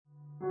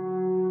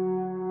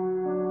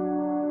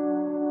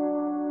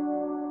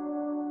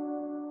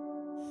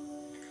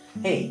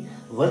Hey,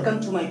 welcome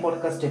to my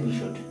podcast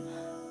episode.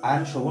 I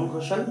am Shobhan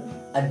Ghoshal,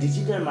 a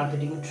digital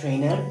marketing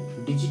trainer,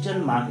 digital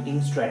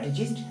marketing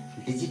strategist,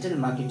 digital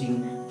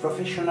marketing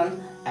professional,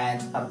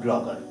 and a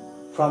blogger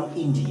from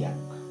India.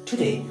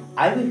 Today,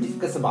 I will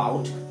discuss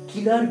about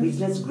killer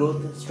business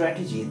growth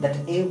strategy that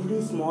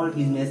every small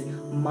business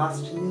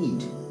must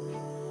need.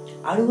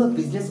 Are you a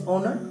business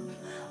owner?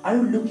 Are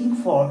you looking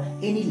for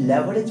any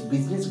leverage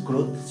business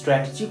growth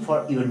strategy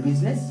for your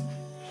business?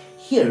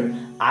 Here,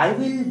 I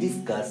will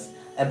discuss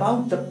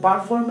about the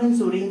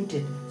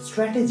performance-oriented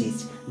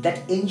strategies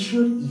that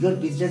ensure your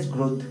business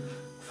growth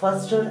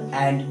faster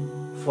and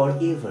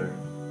forever.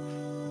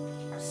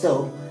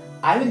 So,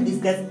 I will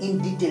discuss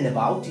in detail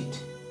about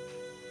it.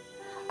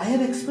 I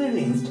have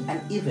experienced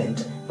an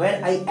event where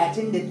I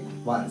attended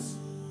once.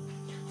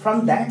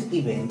 From that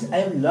event, I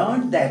have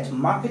learned that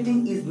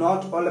marketing is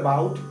not all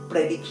about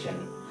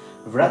prediction.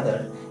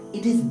 Rather,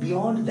 it is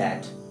beyond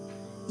that.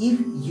 If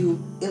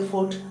you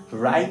effort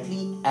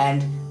rightly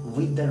and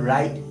with the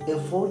right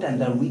effort and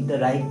with the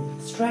right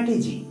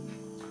strategy.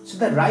 So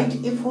the right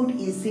effort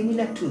is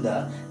similar to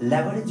the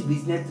leverage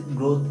business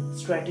growth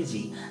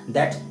strategy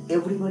that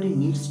everybody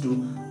needs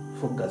to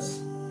focus.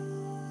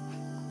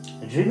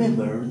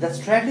 Remember, the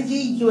strategy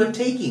you are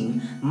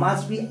taking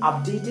must be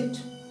updated,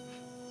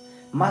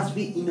 must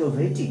be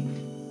innovative.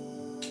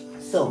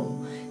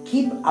 So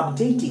keep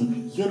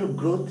updating your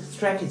growth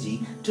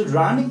strategy to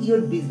run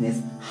your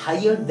business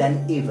higher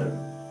than ever.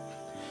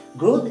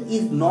 Growth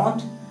is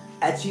not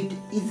achieved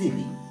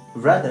easily.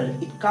 Rather,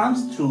 it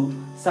comes through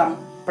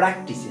some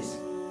practices.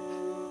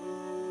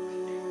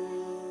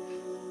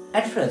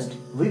 At first,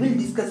 we will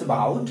discuss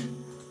about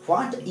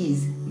what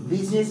is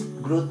business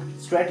growth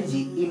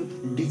strategy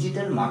in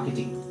digital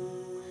marketing.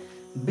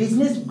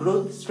 Business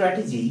growth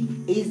strategy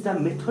is the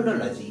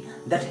methodology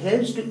that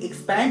helps to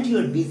expand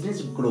your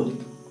business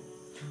growth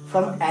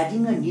from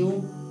adding a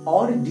new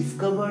or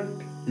discovered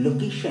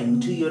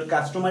location to your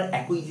customer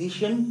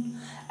acquisition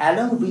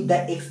along with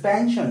the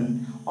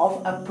expansion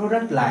of a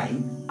product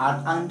line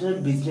are under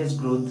business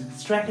growth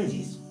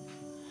strategies.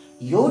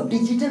 Your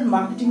digital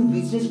marketing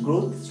business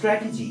growth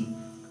strategy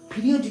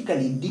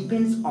periodically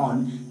depends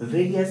on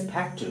various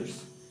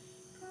factors.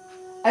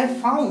 I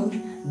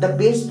found the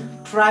best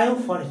trial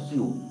for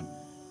you.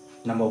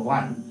 Number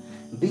 1,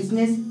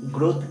 business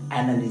growth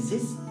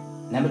analysis.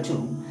 Number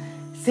 2,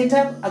 set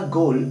up a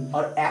goal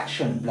or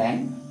action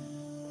plan.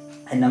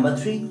 And number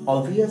 3,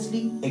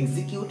 obviously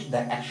execute the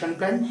action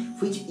plan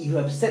which you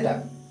have set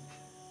up.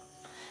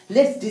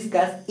 Let's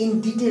discuss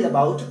in detail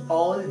about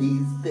all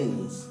these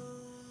things.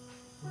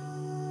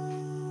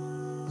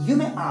 You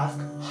may ask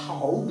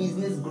how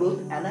business growth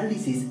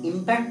analysis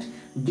impact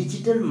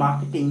digital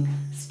marketing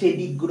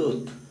steady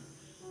growth.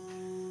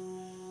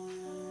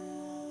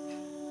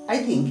 I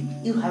think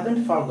you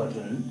haven't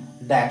forgotten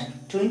that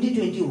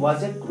 2020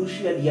 was a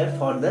crucial year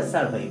for the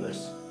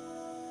survivors.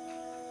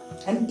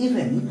 And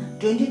even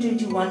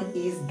 2021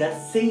 is the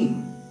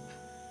same.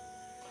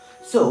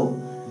 So,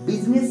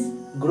 business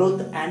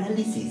growth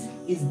analysis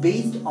is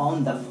based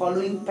on the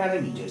following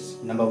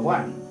parameters. Number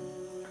 1,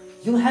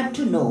 you have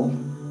to know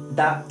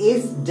the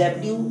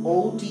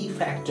SWOT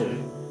factor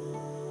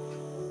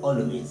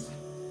always.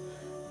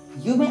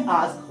 You may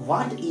ask,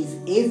 what is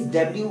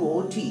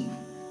SWOT?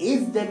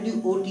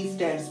 SWOT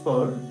stands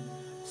for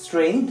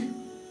strength,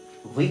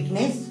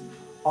 weakness,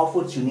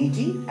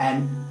 opportunity,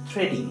 and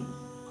threatening.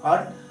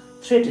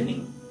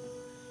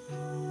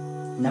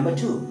 Number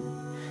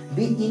 2,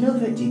 be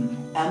innovative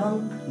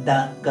among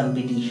the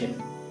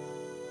competition.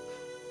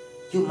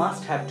 You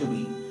must have to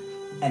be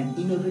an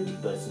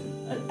innovative person,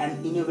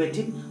 an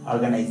innovative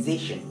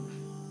organization.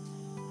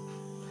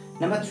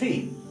 Number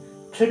 3,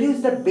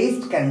 produce the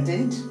best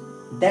content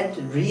that's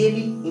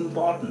really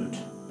important.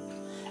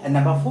 And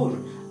number 4,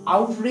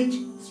 outreach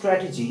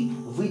strategy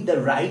with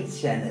the right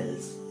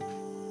channels.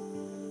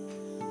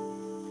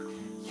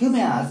 You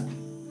may ask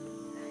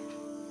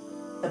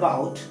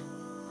about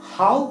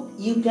how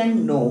you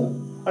can know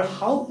or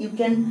how you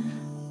can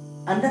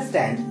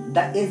understand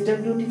the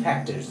SWOT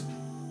factors.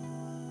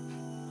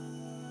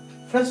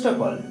 First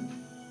of all,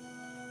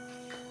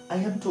 I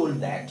have told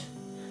that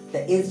the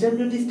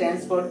SWOT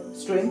stands for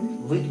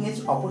strength,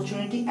 weakness,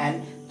 opportunity,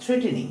 and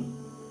threatening.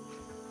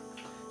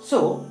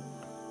 So,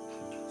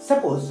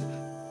 suppose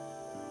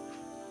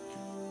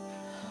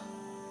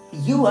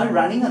you are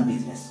running a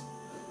business.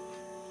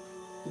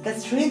 The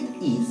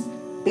strength is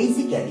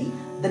basically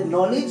the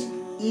knowledge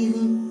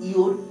in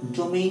your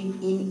domain,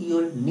 in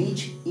your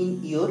niche,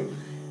 in your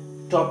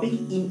topic,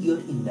 in your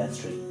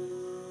industry.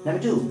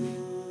 Number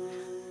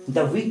 2,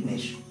 the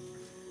weakness.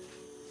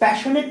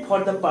 Passionate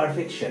for the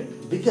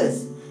perfection,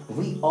 because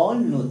we all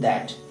know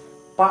that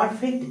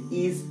perfect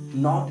is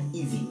not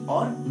easy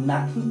or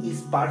nothing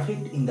is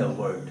perfect in the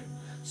world.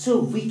 So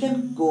we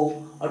can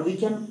go or we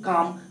can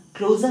come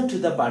closer to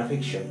the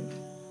perfection.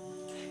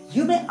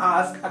 You may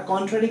ask a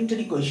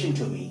contradictory question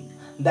to me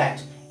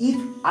that if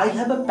I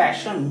have a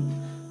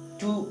passion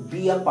to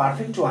be a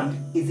perfect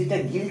one, is it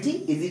a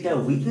guilty? Is it a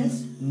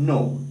weakness?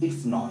 No,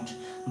 it's not.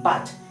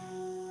 But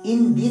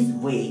In this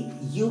way,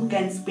 you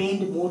can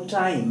spend more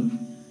time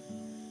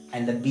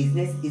and the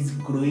business is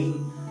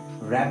growing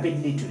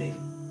rapidly today.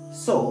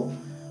 So,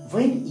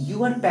 when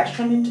you are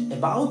passionate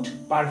about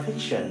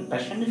perfection,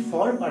 passionate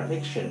for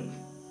perfection,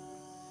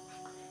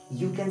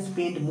 you can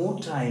spend more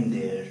time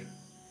there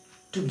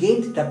to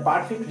get the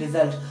perfect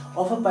result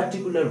of a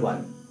particular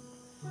one.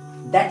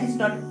 That is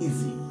not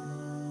easy.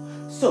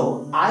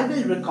 So, I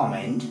will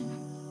recommend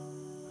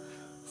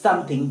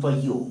something for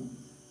you.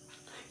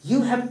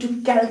 You have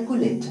to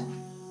calculate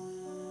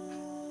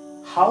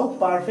how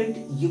perfect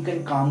you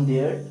can come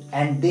there,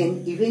 and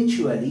then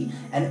eventually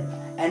and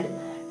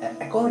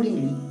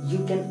accordingly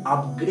you can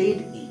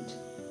upgrade it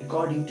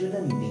according to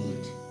the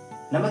need.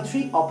 Number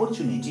 3,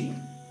 opportunity.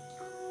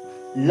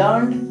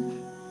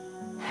 Learn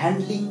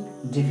handling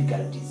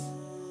difficulties.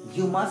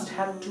 You must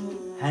have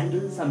to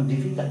handle some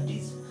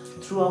difficulties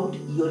throughout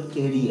your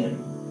career.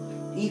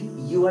 If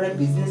you are a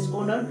business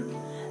owner,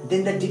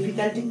 then the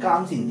difficulty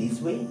comes in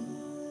this way.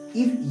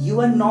 If you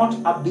are not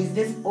a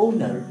business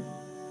owner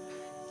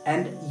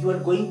and you are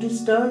going to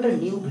start a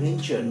new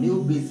venture,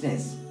 new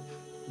business,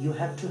 you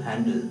have to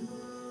handle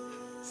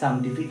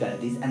some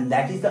difficulties, and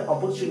that is the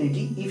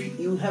opportunity if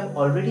you have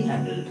already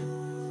handled.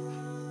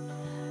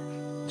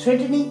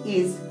 Threatening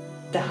is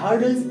the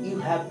hurdles you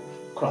have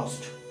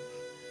crossed.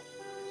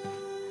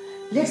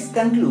 Let's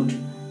conclude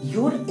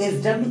your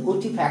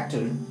SWOT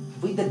factor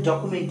with the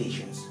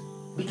documentations,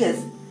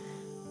 because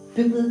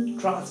people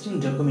trust in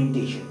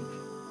documentation.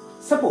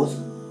 Suppose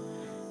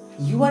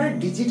you are a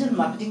digital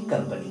marketing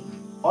company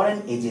or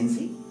an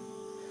agency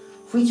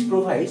which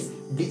provides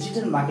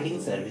digital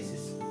marketing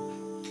services.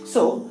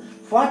 So,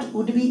 what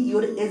would be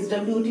your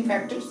SWOT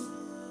factors?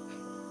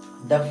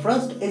 The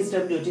first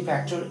SWOT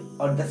factor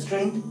or the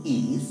strength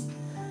is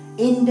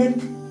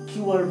in-depth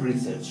keyword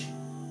research.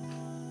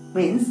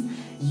 Means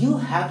you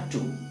have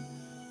to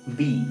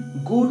be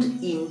good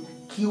in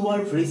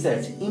keyword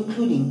research,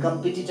 including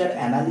competitor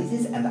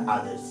analysis and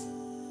others.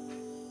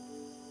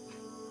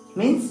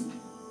 Means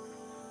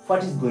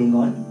what is going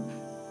on,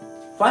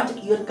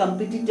 what your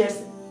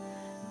competitors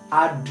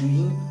are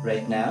doing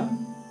right now,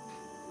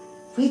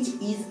 which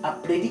is a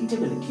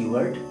predictable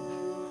keyword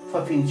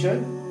for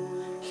future,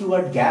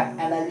 keyword gap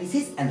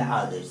analysis and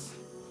others.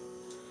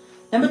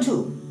 Number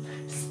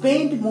 2,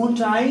 spend more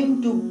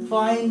time to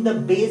find the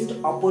best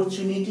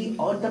opportunity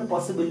or the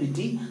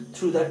possibility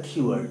through the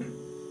keyword.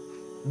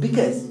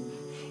 Because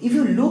if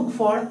you look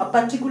for a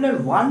particular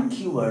one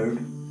keyword,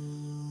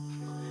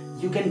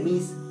 you can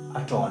miss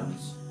a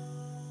tons.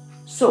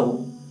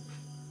 So,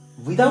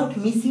 without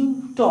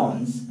missing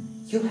tons,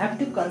 you have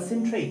to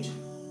concentrate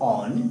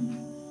on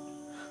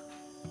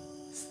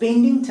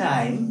spending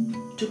time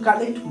to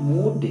collect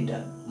more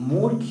data,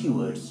 more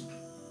keywords.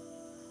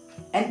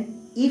 And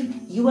if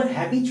you are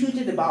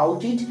habituated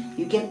about it,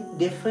 you can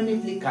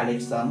definitely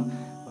collect some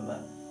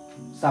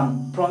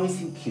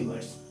promising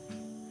keywords.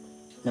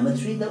 Number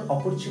 3, the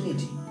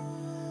opportunity.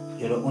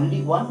 Your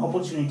only one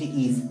opportunity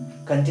is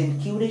content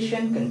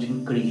curation,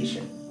 content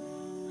creation.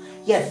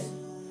 Yes,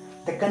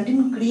 the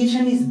content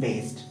creation is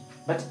best,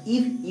 but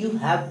if you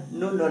have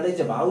no knowledge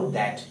about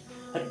that,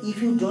 but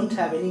if you don't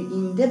have any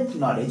in-depth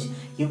knowledge,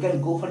 you can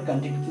go for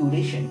content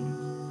curation.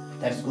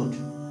 That's good.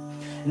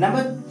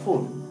 Number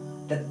 4,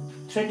 the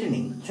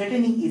threatening.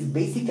 Threatening is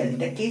basically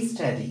the case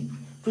study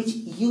which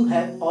you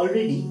have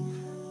already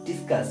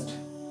discussed.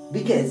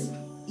 Because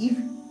if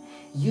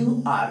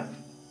you are,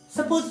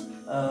 suppose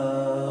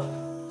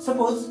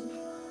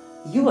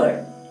you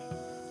are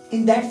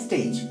in that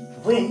stage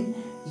when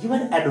you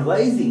are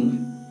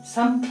advising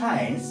some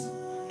clients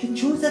to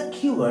choose a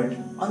keyword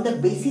on the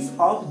basis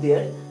of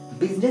their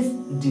business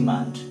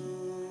demand.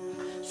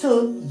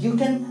 So you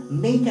can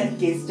make a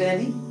case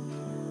study.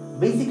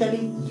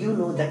 Basically, you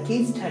know, the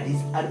case studies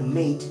are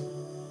made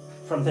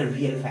from the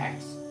real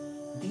facts.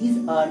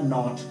 These are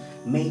not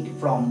made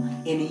from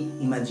any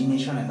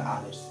imagination and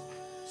others.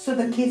 So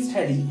the case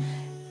study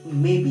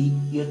may be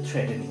your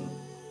threatening.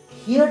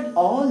 Here,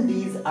 all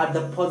these are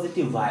the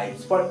positive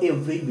vibes for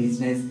every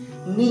business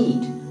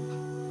need.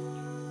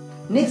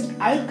 Next,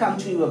 I'll come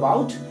to you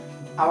about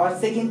our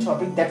second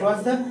topic, that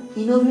was the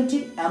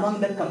innovative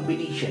among the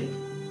competition.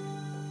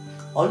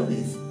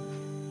 Always,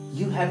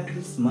 you have to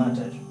be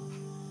smarter,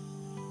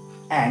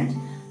 and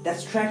the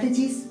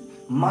strategies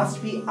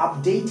must be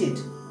updated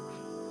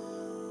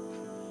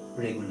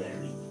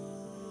regularly.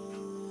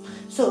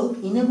 So,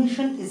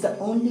 innovation is the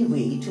only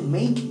way to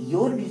make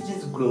your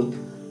business growth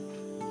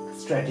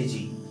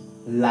strategy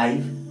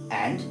live,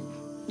 and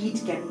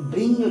it can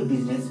bring your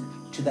business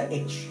to the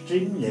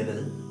extreme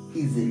level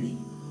easily.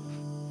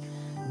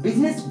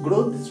 Business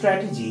growth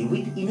strategy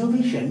with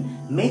innovation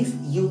makes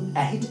you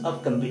ahead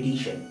of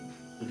competition.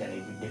 You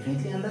can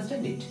definitely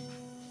understand it.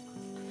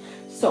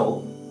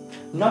 So,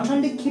 not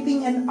only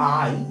keeping an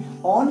eye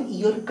on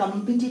your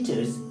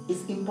competitors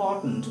is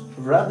important,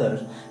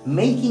 rather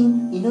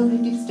making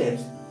innovative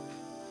steps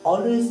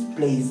always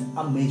plays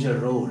a major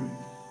role.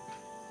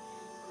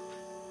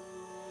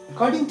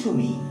 According to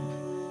me,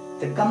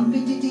 the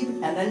competitive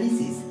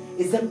analysis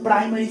is the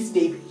primary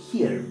step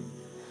here.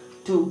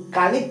 to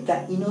collect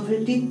the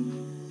innovative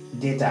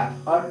data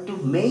or to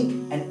make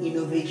an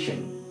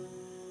innovation.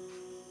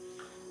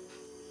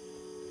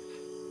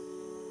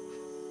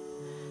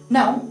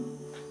 Now,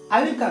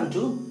 I will come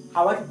to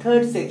our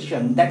third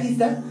section, that is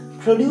the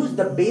produce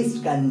the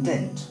best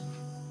content.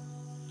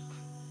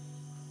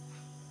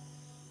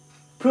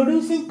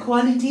 Producing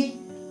quality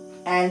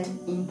and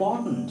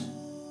important,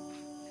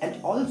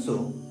 and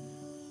also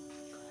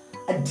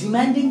a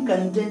demanding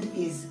content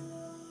is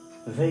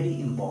very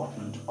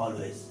important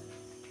always.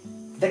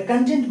 The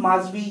content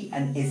must be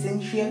an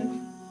essential,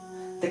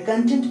 the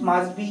content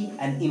must be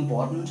an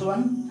important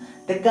one,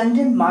 the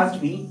content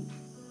must be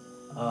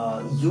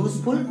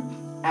useful,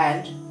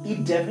 and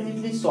it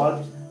definitely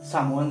solves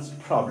someone's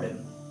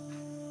problem.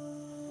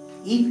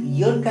 If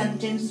your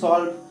content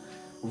solves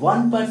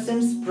one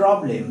person's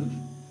problem,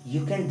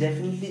 you can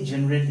definitely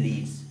generate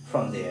leads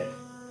from there.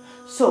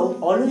 So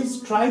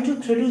always try to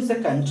produce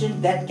a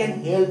content that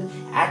can help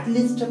at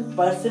least a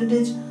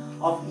percentage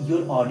of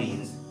your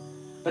audience.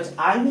 But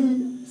I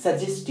will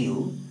suggest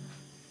you,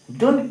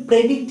 don't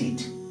predict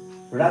it,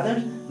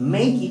 rather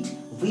make it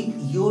with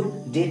your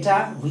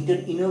data, with your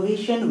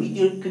innovation, with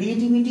your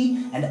creativity,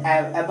 and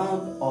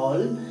above all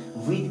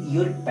with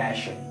your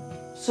passion.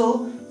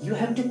 So you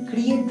have to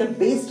create the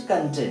best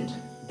content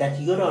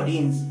that your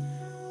audience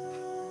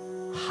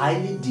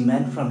highly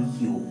demand from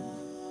you,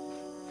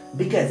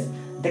 because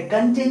the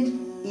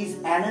content is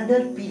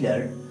another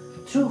pillar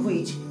through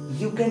which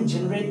you can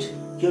generate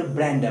your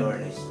brand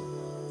awareness,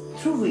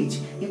 through which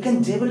you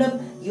can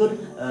develop your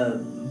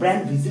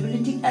brand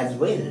visibility as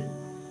well.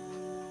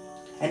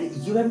 And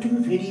you have to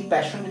be very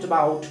passionate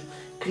about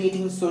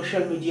creating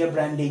social media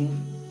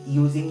branding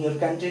using your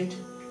content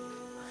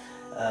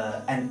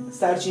and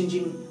search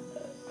engine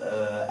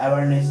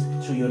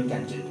awareness through your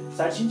content.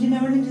 Search engine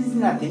awareness is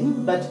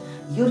nothing but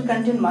your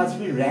content must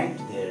be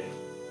ranked there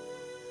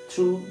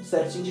through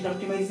search engine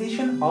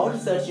optimization or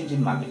search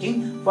engine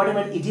marketing, whatever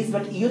it is,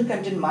 but your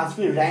content must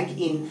be ranked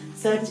in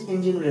search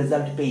engine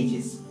result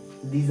pages.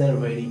 These are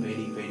very,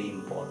 very, very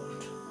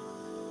important.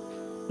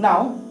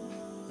 Now,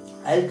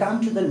 I'll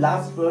come to the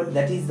last word,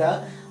 that is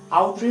the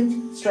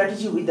outreach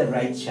strategy with the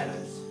right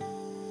channels.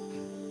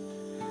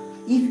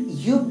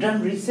 If you've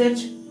done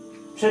research,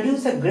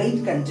 produce a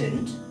great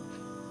content,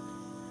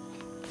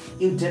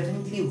 you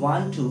definitely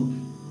want to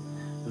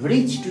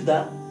reach to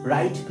the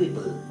right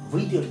people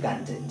with your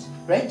content,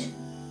 right?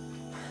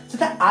 So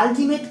the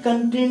ultimate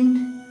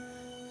content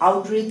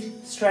outreach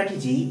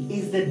strategy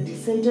is the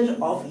decider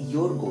of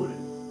your goal.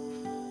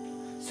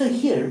 So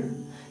here,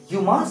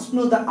 you must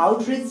know the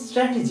outreach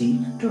strategy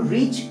to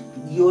reach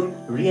your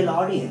real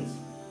audience.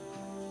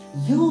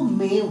 You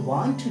may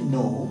want to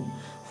know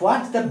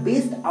what the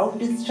best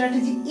outreach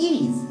strategy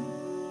is.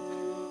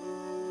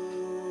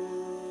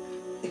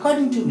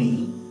 According to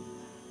me,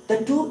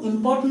 the two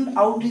important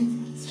outreach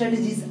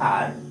strategies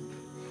are: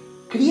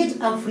 create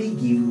a free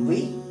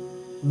giveaway,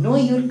 know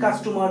your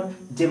customer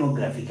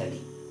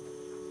demographically.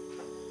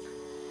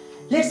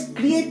 Let's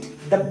create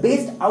the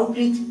best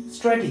outreach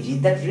strategy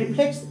that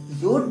reflects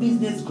your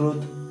business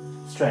growth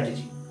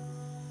strategy.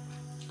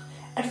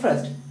 At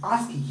first,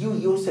 ask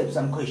yourself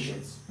some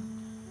questions.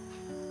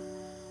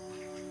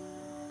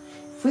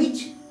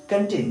 Which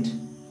content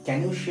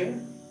can you share?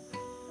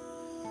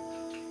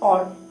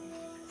 Or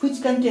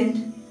which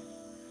content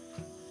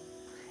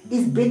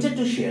is better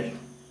to share?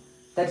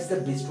 That's the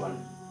best one.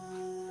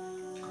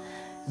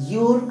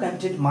 Your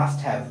content must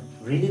have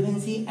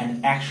relevancy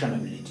and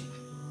actionability.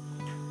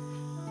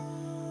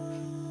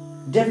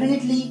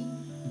 Definitely,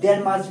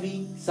 there must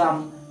be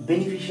some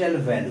beneficial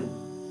value,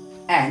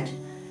 and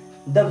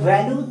the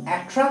value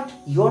attract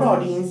your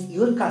audience,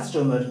 your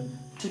customer,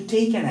 to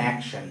take an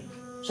action.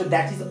 So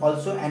that is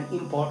also an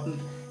important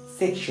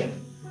section.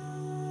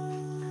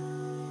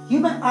 You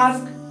may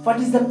ask, what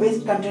is the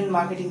best content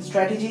marketing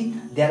strategy?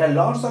 There are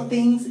lots of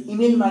things.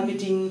 Email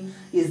marketing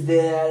is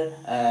there,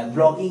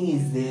 blogging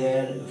is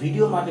there,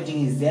 video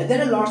marketing is there.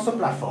 There are lots of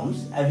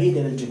platforms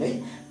available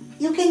today.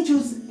 You can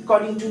choose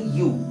according to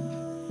you.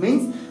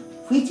 Means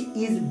which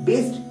is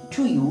best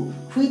to you,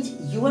 which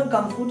you are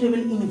comfortable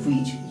in,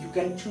 which you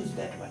can choose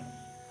that one.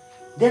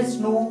 There's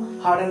no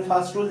hard and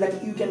fast rule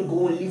that you can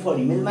go only for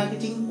email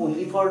marketing,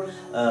 only for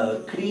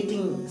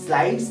creating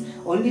slides,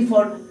 only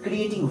for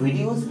creating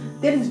videos.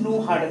 There is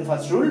no hard and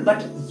fast rule,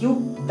 but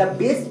the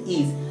best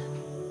is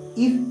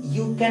if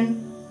you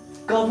can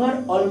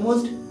cover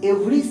almost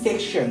every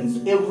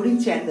sections, every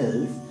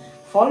channels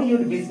for your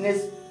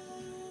business,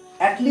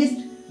 at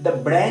least the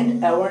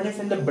brand awareness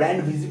and the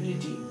brand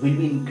visibility will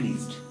be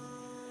increased.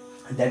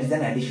 That is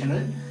an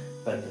additional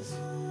purpose.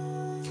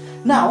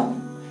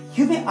 Now,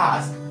 you may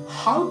ask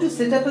how to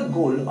set up a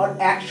goal or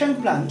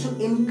action plan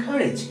to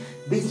encourage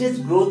business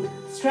growth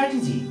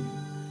strategy.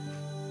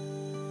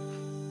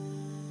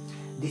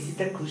 This is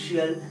the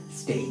crucial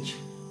stage.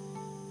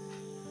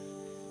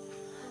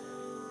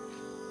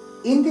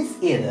 In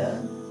this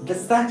era, the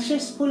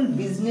successful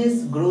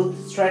business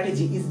growth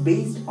strategy is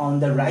based on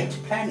the right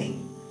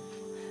planning.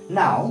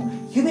 Now,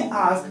 you may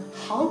ask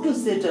how to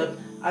set up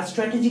a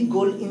strategic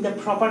goal in the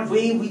proper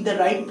way with the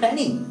right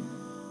planning.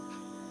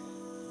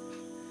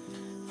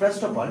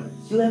 First of all,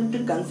 you have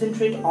to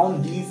concentrate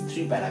on these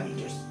three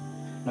parameters.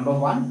 Number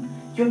one,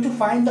 you have to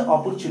find the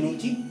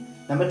opportunity.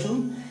 Number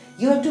two,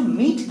 you have to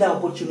meet the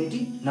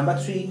opportunity. Number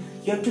three,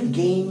 you have to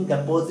gain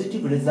the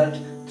positive result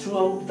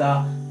through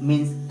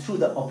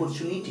the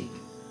opportunity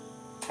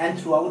and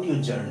throughout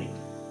your journey.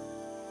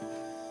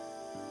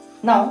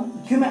 Now,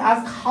 you may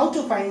ask how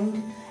to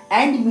find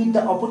and meet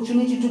the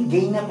opportunity to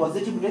gain a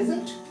positive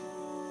result.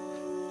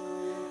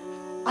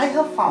 I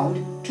have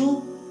found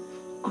two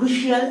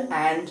crucial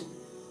and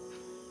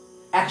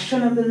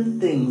actionable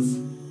things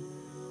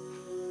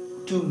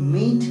to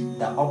meet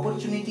the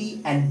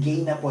opportunity and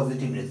gain a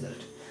positive result.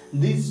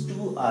 These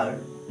two are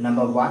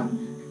number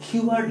one,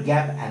 keyword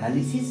gap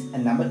analysis,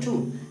 and number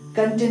two,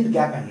 content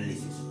gap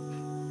analysis.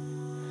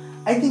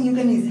 I think you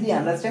can easily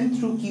understand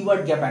through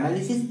keyword gap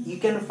analysis, you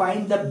can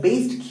find the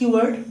best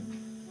keyword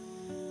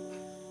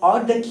or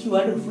the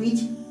keyword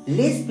which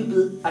less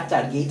people are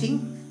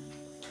targeting.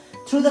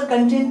 Through the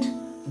content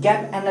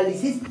gap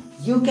analysis,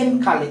 you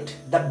can collect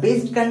the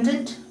best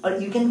content, or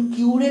you can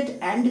curate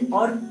and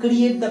or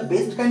create the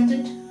best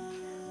content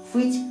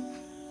which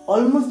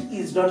almost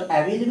is not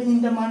available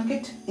in the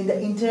market, in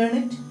the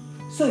internet.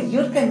 So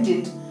your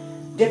content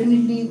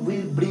definitely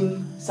will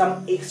bring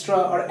some extra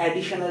or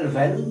additional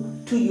value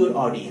to your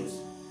audience.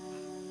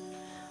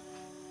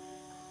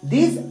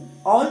 These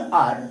all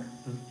are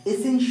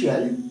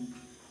essential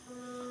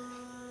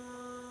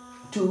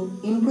to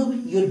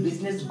improve your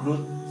business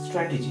growth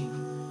strategy.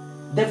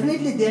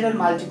 Definitely there are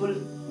multiple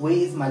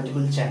ways,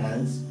 multiple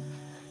channels.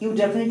 You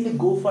definitely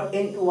go for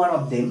any one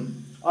of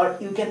them, or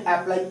you can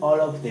apply all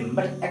of them.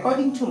 But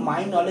according to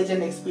my knowledge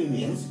and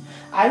experience,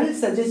 I will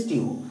suggest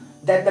you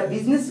that the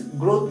business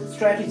growth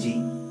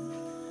strategy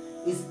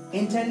is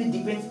entirely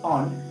depends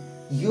on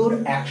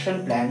your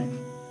action plan,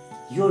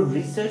 your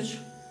research,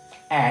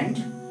 and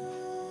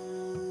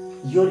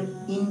your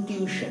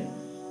intuition.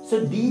 So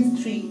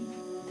these three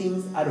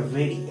things are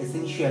very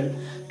essential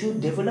to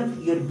develop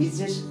your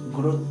business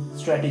growth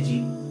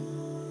strategy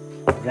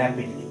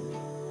rapidly.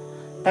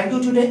 Thank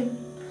you today.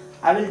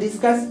 I will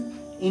discuss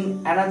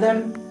in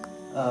another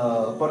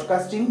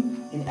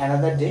podcasting in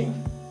another day.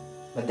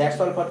 But that's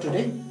all for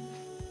today.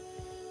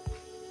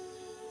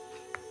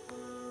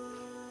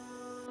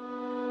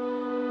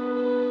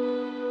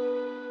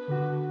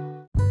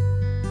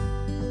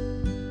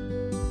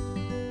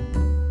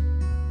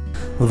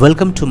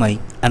 Welcome to my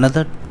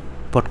another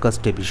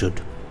podcast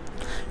episode.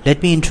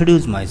 Let me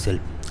introduce myself.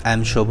 I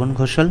am Shobhan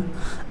Ghoshal,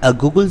 a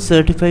Google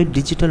certified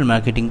digital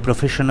marketing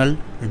professional,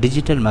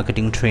 digital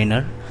marketing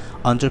trainer,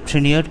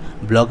 entrepreneur,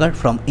 blogger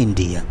from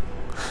India.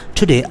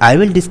 Today I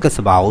will discuss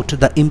about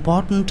the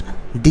important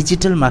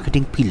digital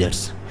marketing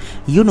pillars.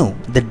 You know,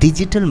 the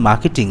digital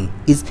marketing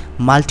is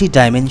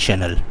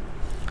multi-dimensional.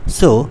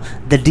 So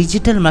the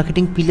digital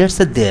marketing pillars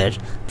are there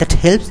that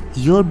helps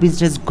your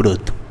business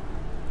growth.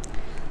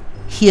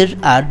 Here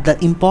are the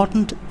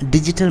important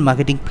digital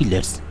marketing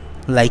pillars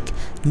like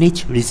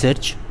niche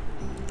research,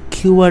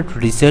 keyword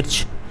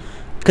research,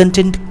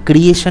 content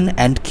creation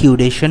and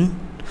curation,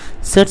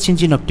 search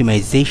engine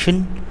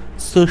optimization,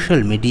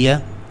 social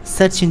media,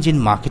 search engine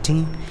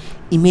marketing,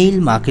 email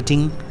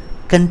marketing,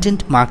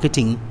 content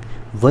marketing,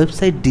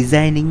 website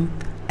designing,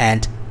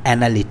 and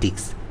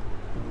analytics.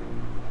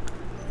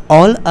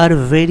 All are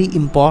very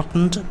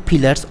important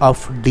pillars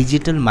of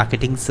digital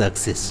marketing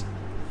success.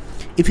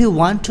 If you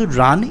want to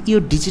run your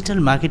digital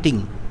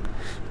marketing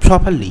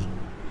properly,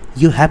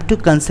 you have to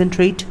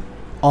concentrate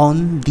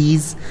on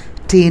these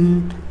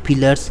 10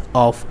 pillars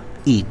of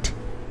it.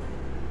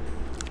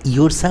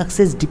 Your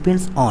success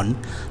depends on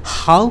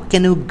how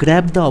can you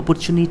grab the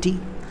opportunity,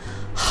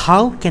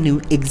 how can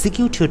you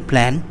execute your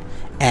plan,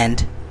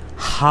 and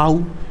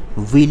how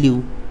will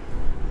you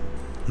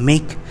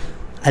make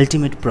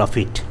ultimate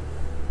profit.